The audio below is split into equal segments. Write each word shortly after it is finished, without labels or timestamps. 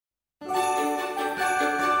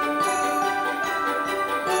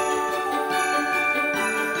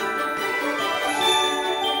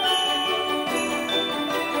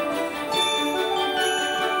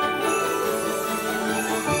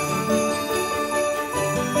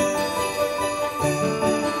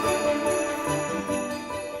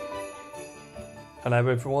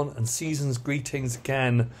there everyone, and season's greetings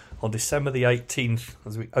again on December the 18th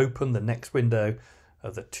as we open the next window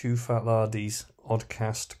of the TooFatLardies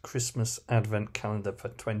Oddcast Christmas Advent Calendar for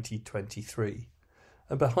 2023.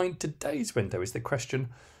 And behind today's window is the question,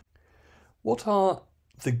 what are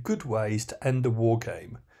the good ways to end a war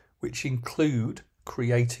game, which include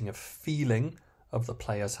creating a feeling of the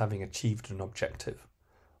players having achieved an objective,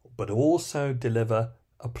 but also deliver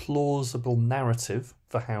a plausible narrative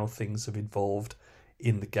for how things have evolved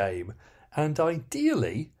in the game, and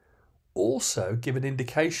ideally also give an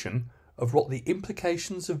indication of what the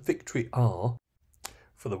implications of victory are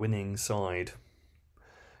for the winning side.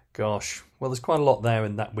 Gosh, well, there's quite a lot there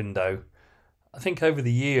in that window. I think over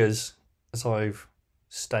the years, as I've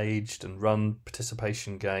staged and run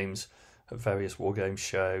participation games at various wargame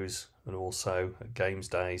shows and also at games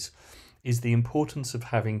days, is the importance of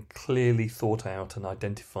having clearly thought out and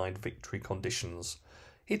identified victory conditions.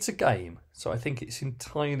 It's a game, so I think it's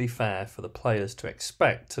entirely fair for the players to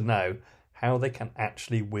expect to know how they can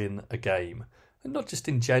actually win a game. And not just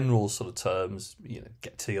in general sort of terms,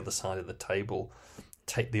 get to the other side of the table,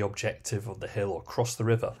 take the objective on the hill or cross the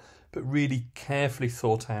river, but really carefully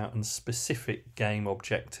thought out and specific game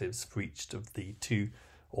objectives for each of the 2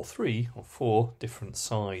 or 3 or 4 different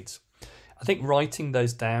sides. I think writing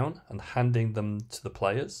those down and handing them to the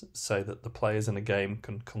players so that the players in a game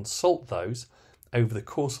can consult those over the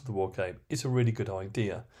course of the war game is a really good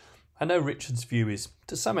idea. I know Richard's view is,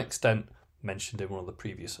 to some extent, mentioned in one of the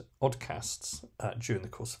previous oddcasts during the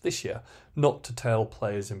course of this year, not to tell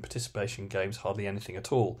players in participation games hardly anything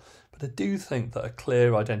at all, but I do think that a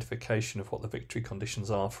clear identification of what the victory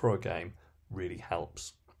conditions are for a game really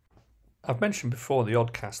helps. I've mentioned before the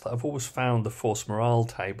oddcast that I've always found the force morale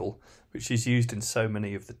table, which is used in so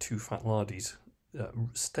many of the TooFatLardies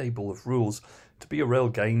stable of rules, to be a real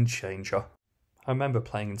game changer. I remember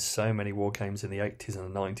playing in so many war games in the 80s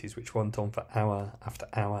and the 90s which went on for hour after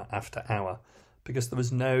hour after hour because there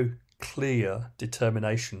was no clear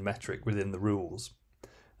determination metric within the rules.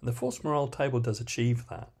 And the force morale table does achieve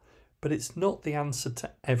that, but it's not the answer to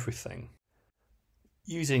everything.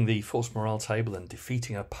 Using the force morale table and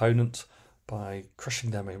defeating an opponent by crushing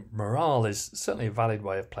their morale is certainly a valid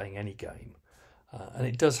way of playing any game. And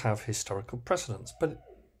it does have historical precedence, but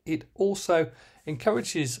it also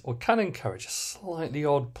encourages or can encourage a slightly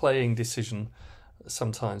odd playing decision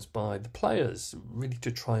sometimes by the players, really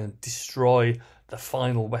to try and destroy the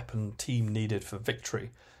final weapon team needed for victory,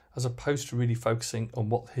 as opposed to really focusing on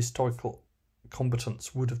what the historical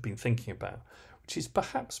combatants would have been thinking about, which is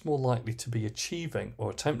perhaps more likely to be achieving or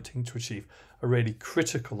attempting to achieve a really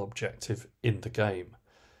critical objective in the game.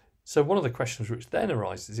 So one of the questions which then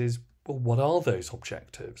arises is, well, what are those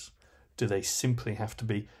objectives? Do they simply have to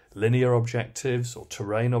be linear objectives or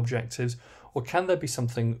terrain objectives, or can there be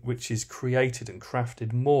something which is created and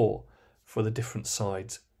crafted more for the different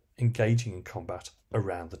sides engaging in combat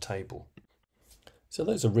around the table? So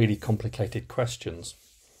those are really complicated questions.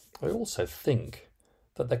 I also think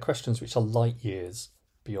that they're questions which are light years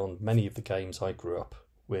beyond many of the games I grew up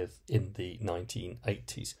with in the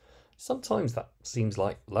 1980s. Sometimes that seems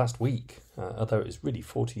like last week, although it was really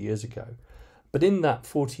 40 years ago. But in that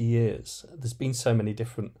 40 years, there's been so many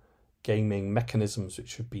different gaming mechanisms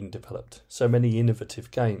which have been developed, so many innovative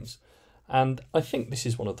games. And I think this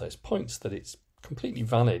is one of those points that it's completely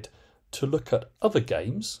valid to look at other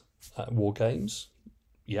games, war games,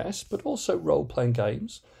 yes, but also role-playing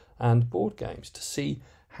games and board games to see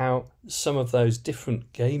how some of those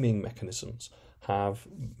different gaming mechanisms have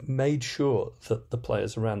made sure that the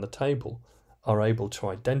players around the table are able to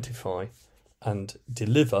identify and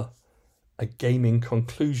deliver a gaming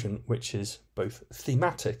conclusion which is both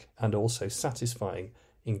thematic and also satisfying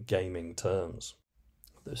in gaming terms.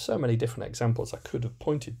 There's so many different examples I could have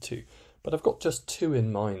pointed to, but I've got just 2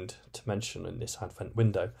 in mind to mention in this Advent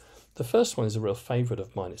window. The first one is a real favourite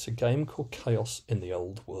of mine. It's a game called Chaos in the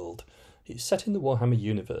Old World. It's set in the Warhammer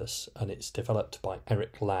universe and it's developed by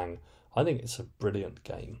Eric Lang. I think it's a brilliant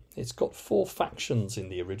game. It's got 4 factions in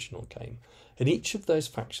the original game, and each of those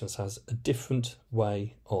factions has a different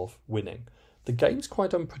way of winning. The game's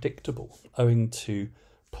quite unpredictable, owing to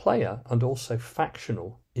player and also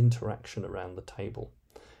factional interaction around the table.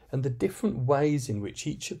 And the different ways in which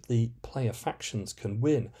each of the player factions can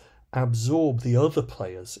win absorb the other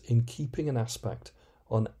players in keeping an aspect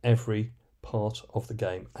on every part of the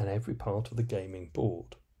game and every part of the gaming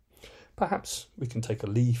board. Perhaps we can take a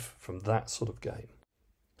leaf from that sort of game.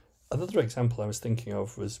 Another example I was thinking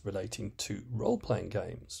of was relating to role-playing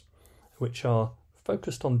games, which are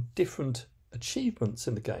focused on different achievements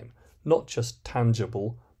in the game, not just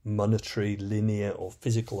tangible, monetary, linear or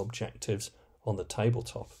physical objectives on the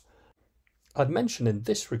tabletop. I'd mention in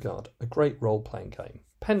this regard a great role-playing game,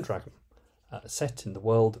 Pendragon, set in the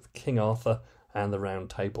world of King Arthur and the Round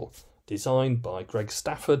Table, designed by Greg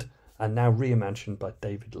Stafford and now reimagined by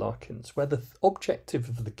David Larkins, where the objective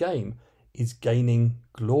of the game is gaining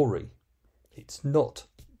glory. It's not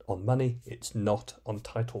on money, it's not on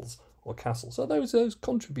titles or castles, although those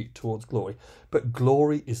contribute towards glory, but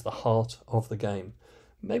glory is the heart of the game.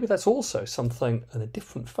 Maybe that's also something and a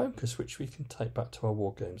different focus which we can take back to our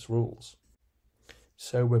war games rules.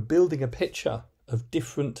 So we're building a picture of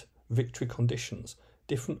different victory conditions,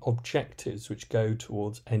 different objectives which go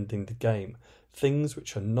towards ending the game, things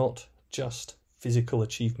which are not just physical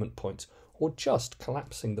achievement points or just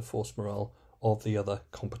collapsing the force morale of the other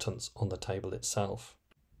combatants on the table itself.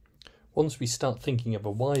 Once we start thinking of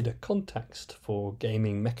a wider context for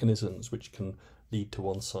gaming mechanisms which can lead to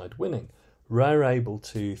one side winning, we're able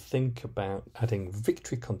to think about adding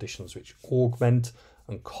victory conditions which augment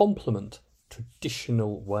and complement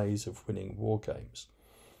traditional ways of winning war games.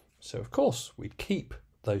 So of course we'd keep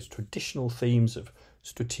those traditional themes of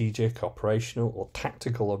strategic, operational or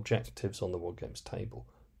tactical objectives on the war games table.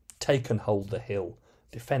 Take and hold the hill,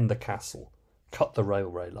 defend the castle, cut the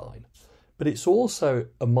railway line. But it's also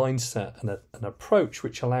a mindset and an approach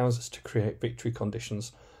which allows us to create victory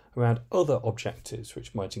conditions around other objectives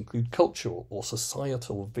which might include cultural or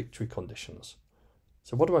societal victory conditions.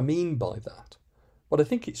 So what do I mean by that? Well, I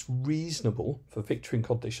think it's reasonable for victory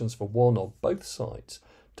conditions for one or both sides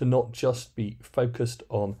to not just be focused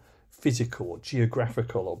on physical or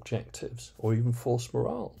geographical objectives or even force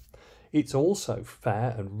morale. It's also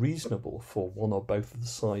fair and reasonable for one or both of the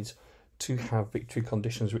sides to have victory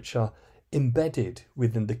conditions which are embedded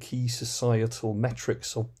within the key societal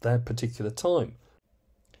metrics of their particular time.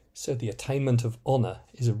 So the attainment of honour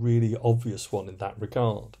is a really obvious one in that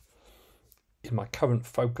regard. In my current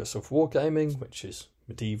focus of wargaming, which is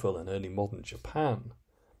medieval and early modern Japan,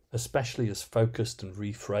 especially as focused and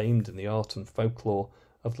reframed in the art and folklore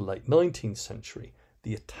of the late 19th century,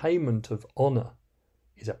 the attainment of honour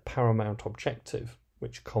is a paramount objective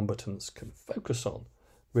which combatants can focus on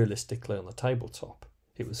realistically on the tabletop.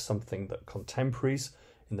 It was something that contemporaries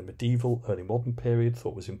in the medieval, early modern period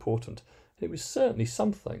thought was important. It was certainly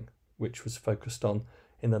something which was focused on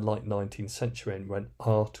in the late 19th century and when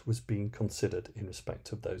art was being considered in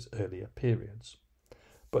respect of those earlier periods.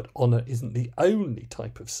 But honour isn't the only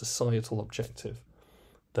type of societal objective.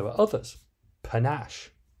 There are others.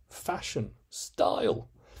 Panache, fashion, style.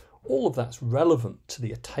 All of that's relevant to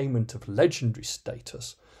the attainment of legendary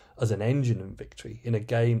status as an engine in victory in a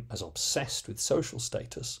game as obsessed with social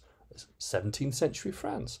status as 17th century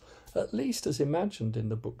France, at least as imagined in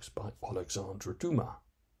the books by Alexandre Dumas.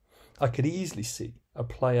 I could easily see a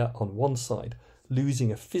player on one side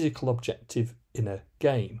losing a physical objective in a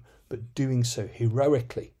game, but doing so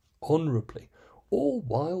heroically, honourably, all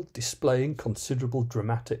while displaying considerable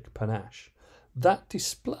dramatic panache. That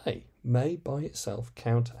display may by itself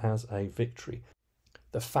count as a victory.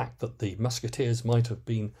 The fact that the musketeers might have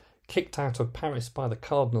been kicked out of Paris by the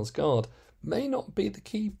Cardinal's Guard may not be the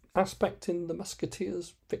key aspect in the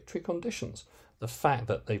musketeers' victory conditions. The fact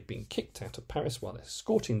that they've been kicked out of Paris while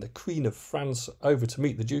escorting the Queen of France over to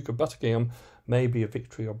meet the Duke of Buckingham may be a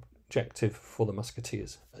victory objective for the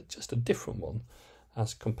musketeers, just a different one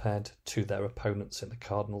as compared to their opponents in the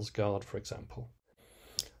Cardinal's Guard, for example.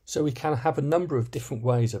 So we can have a number of different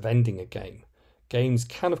ways of ending a game. Games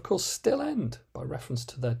can, of course, still end by reference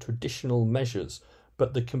to their traditional measures,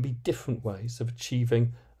 but there can be different ways of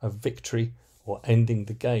achieving a victory or ending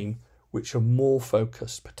the game which are more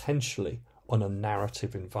focused potentially on a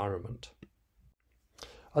narrative environment.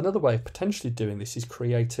 Another way of potentially doing this is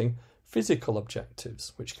creating physical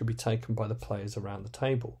objectives which can be taken by the players around the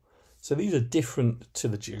table. So these are different to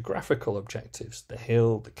the geographical objectives, the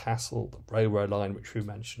hill, the castle, the railway line, which we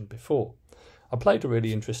mentioned before. I played a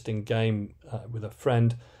really interesting game with a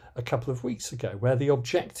friend a couple of weeks ago where the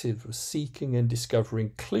objective was seeking and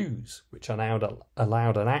discovering clues which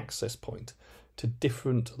allowed an access point to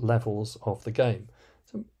different levels of the game.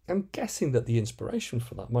 So I'm guessing that the inspiration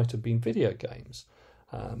for that might have been video games.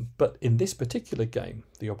 But in this particular game,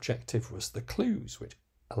 the objective was the clues, which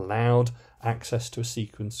allowed access to a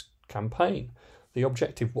sequence campaign. The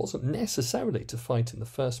objective wasn't necessarily to fight in the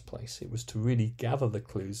first place. It was to really gather the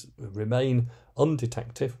clues, remain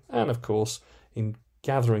undetected, and of course, in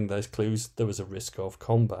gathering those clues, there was a risk of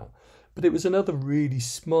combat. But it was another really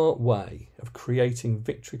smart way of creating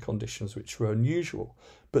victory conditions which were unusual,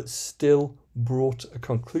 but still brought a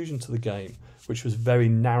conclusion to the game, which was very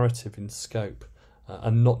narrative in scope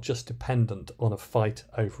and not just dependent on a fight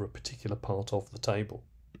over a particular part of the table.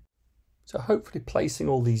 So hopefully placing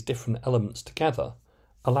all these different elements together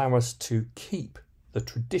allow us to keep the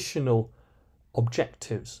traditional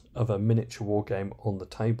objectives of a miniature war game on the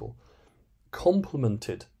table,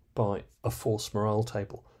 complemented by a force morale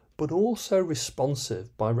table, but also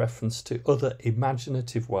responsive by reference to other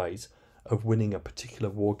imaginative ways of winning a particular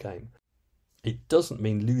war game. It doesn't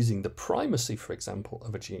mean losing the primacy, for example,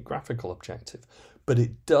 of a geographical objective, but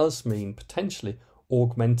it does mean potentially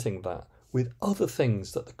augmenting that with other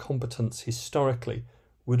things that the combatants historically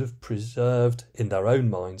would have preserved in their own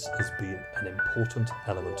minds as being an important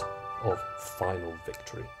element of final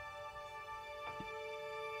victory.